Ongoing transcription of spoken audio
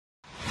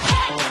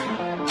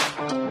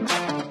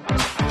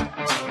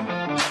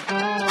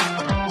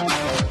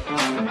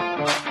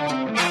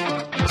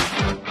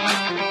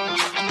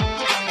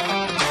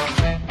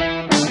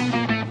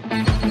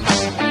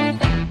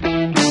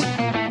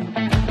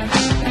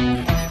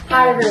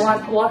Hi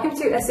everyone, welcome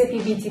to SAP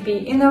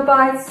BTP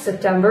Innobytes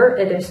September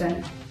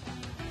edition.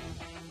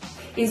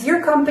 Is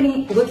your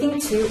company looking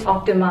to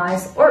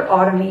optimize or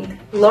automate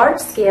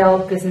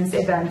large-scale business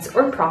events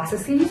or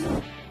processes?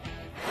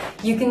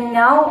 You can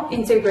now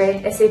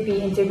integrate SAP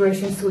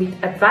Integration Suite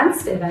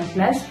Advanced Event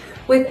Mesh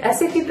with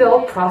SAP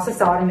Build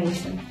Process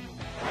Automation.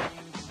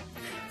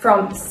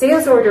 From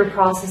sales order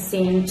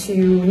processing to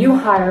new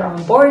hire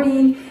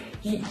onboarding,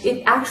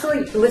 it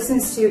actually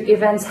listens to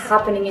events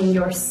happening in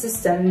your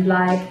system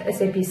like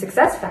SAP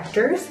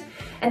SuccessFactors,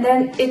 and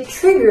then it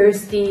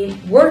triggers the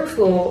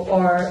workflow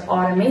or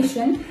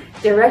automation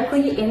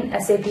directly in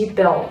SAP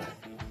Build.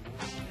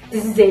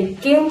 This is a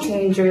game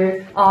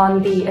changer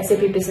on the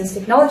SAP Business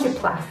Technology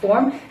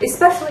platform,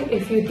 especially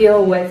if you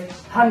deal with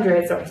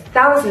hundreds or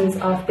thousands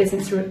of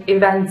business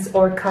events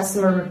or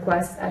customer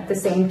requests at the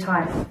same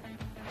time.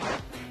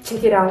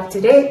 Check it out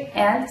today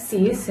and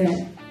see you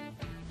soon.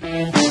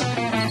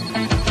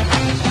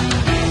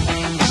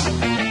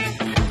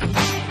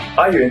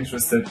 Are you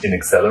interested in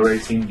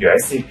accelerating your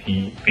SAP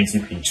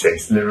BTP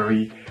change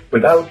delivery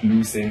without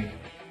losing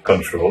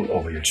control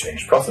over your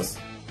change process?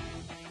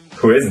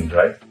 Who isn't,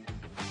 right?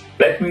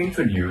 Let me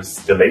introduce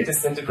the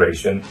latest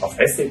integration of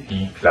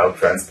SAP Cloud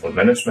Transport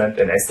Management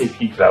and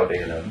SAP Cloud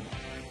ALM,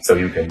 so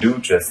you can do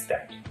just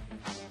that.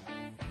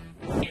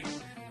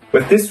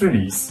 With this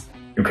release,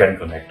 you can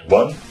connect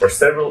one or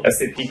several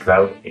SAP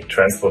Cloud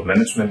Transport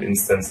Management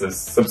instances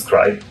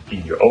subscribed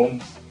in your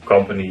own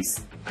company's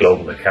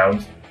global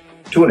account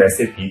to an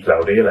SAP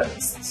Cloud ALM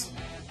instance.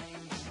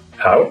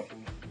 How?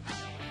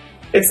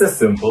 It's as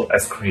simple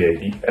as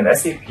creating an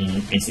SAP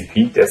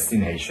BTP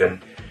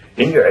destination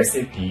in your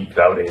SAP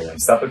Cloud ALM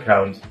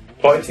sub-account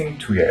pointing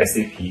to your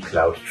SAP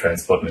Cloud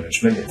Transport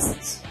Management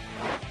instance.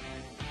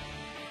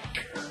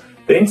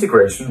 The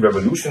integration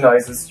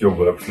revolutionizes your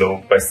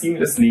workflow by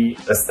seamlessly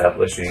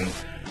establishing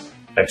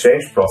a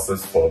change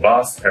process for a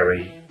vast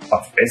array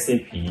of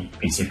SAP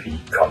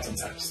BTP content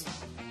types.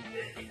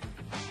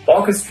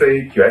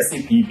 Orchestrate your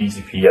SAP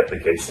BTP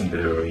application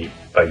delivery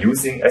by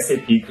using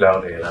SAP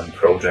Cloud ALM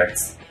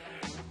projects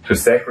to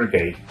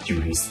segregate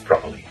duties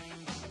properly.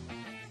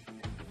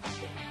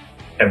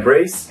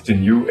 Embrace the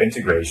new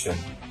integration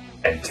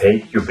and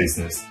take your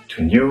business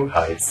to new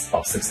heights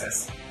of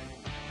success.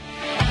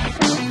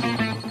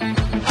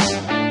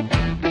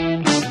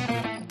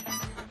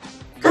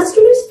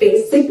 Customers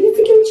face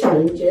significant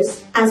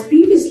challenges as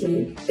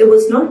previously it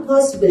was not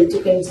possible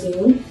to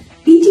consume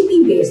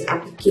BTP-based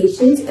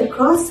applications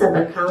across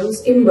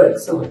sub-accounts in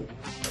WorkZone.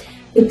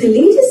 With the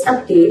latest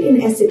update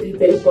in SAP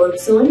Build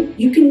WorkZone,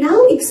 you can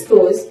now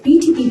expose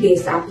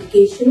BTP-based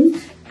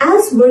applications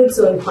as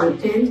WorkZone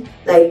content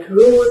like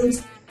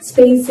roles,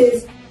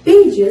 spaces,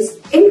 pages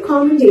in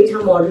common data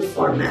model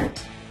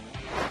format.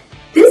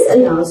 This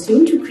allows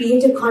you to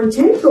create a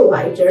content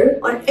provider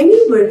on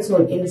any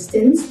WorkZone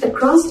instance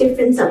across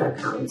different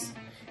sub-accounts.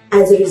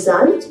 As a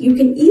result, you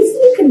can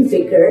easily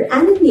configure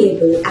and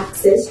enable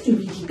access to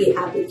BTP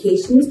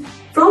applications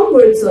from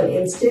WorkZone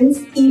instance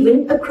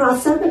even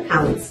across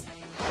sub-accounts.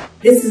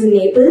 This is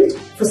enabled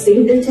for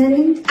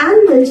single-tenant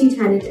and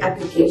multi-tenant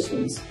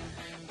applications.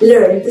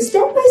 Learn the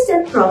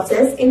step-by-step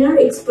process in our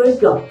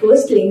expert blog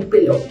post linked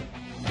below.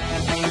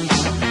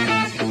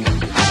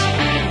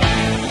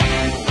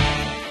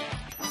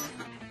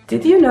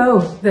 Did you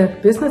know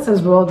that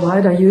businesses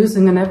worldwide are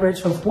using an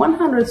average of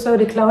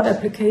 130 cloud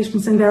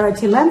applications in their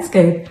IT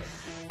landscape?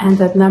 And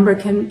that number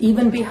can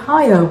even be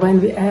higher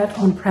when we add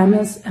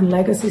on-premise and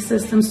legacy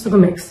systems to the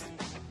mix.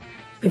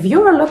 If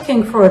you are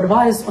looking for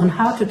advice on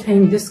how to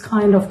tame this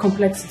kind of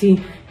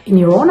complexity in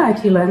your own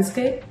IT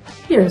landscape,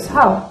 here's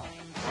how.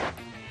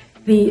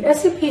 The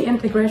SAP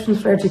Integration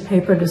Strategy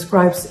paper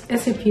describes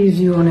SAP's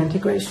view on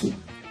integration.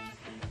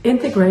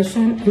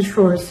 Integration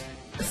ensures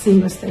a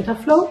seamless data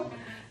flow,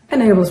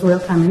 enables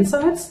real-time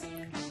insights,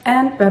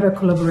 and better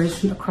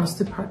collaboration across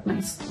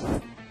departments.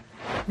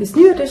 This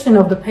new edition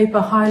of the paper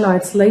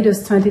highlights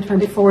latest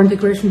 2024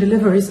 integration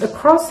deliveries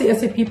across the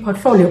SAP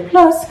portfolio.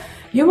 Plus,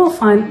 you will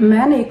find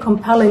many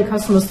compelling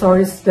customer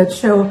stories that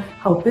show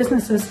how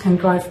businesses can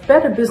drive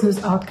better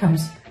business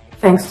outcomes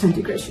thanks to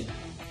integration.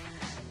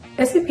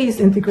 SAP's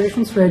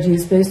integration strategy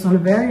is based on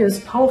various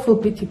powerful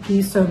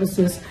BTP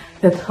services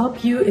that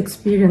help you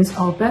experience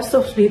our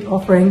best-of-suite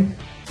offering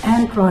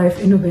and drive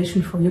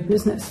innovation for your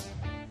business.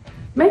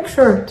 Make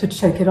sure to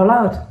check it all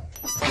out.